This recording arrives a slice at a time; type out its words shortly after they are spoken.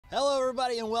Hello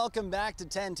everybody and welcome back to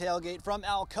 10 Tailgate from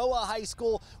Alcoa High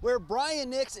School, where Brian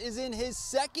Nix is in his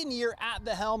second year at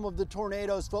the helm of the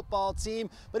Tornadoes football team,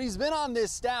 but he's been on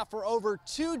this staff for over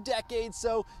 2 decades,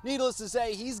 so needless to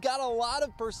say, he's got a lot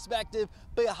of perspective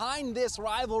behind this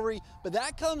rivalry, but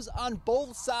that comes on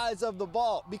both sides of the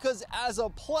ball, because as a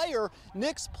player,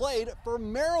 Nix played for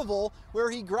Maryville, where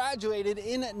he graduated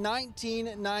in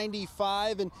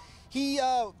 1995, and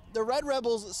the Red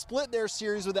Rebels split their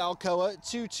series with Alcoa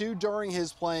 2-2 during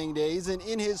his playing days, and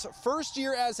in his first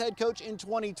year as head coach in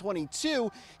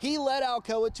 2022, he led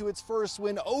Alcoa to its first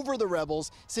win over the Rebels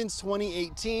since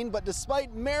 2018, but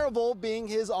despite Maryville being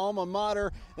his alma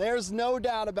mater, there's no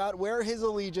doubt about where his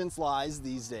allegiance lies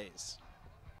these days.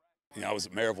 You know, I was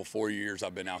at Maryville 4 years.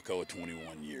 I've been Alcoa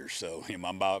 21 years. So you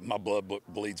know, my blood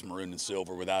bleeds maroon and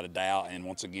silver without a doubt. And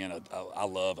once again, I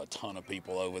love a ton of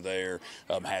people over there.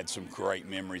 Had some great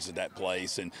memories of that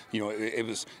place, and you know, it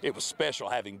was special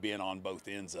having been on both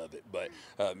ends of it. But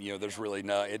you know, there's really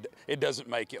no. It doesn't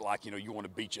make it like, you know, you want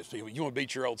to beat you want to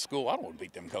beat your old school. I don't want to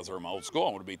beat them because they're my old school.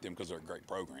 I want to beat them because they're a great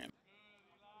program.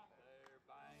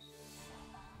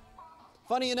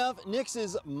 Funny enough,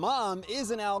 Nix's mom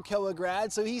is an Alcoa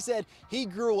grad, so he said he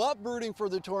grew up rooting for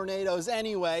the Tornadoes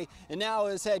anyway, and now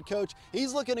as head coach,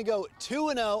 he's looking to go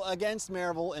 2-0 against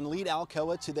Maryville and lead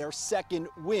Alcoa to their second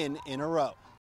win in a row.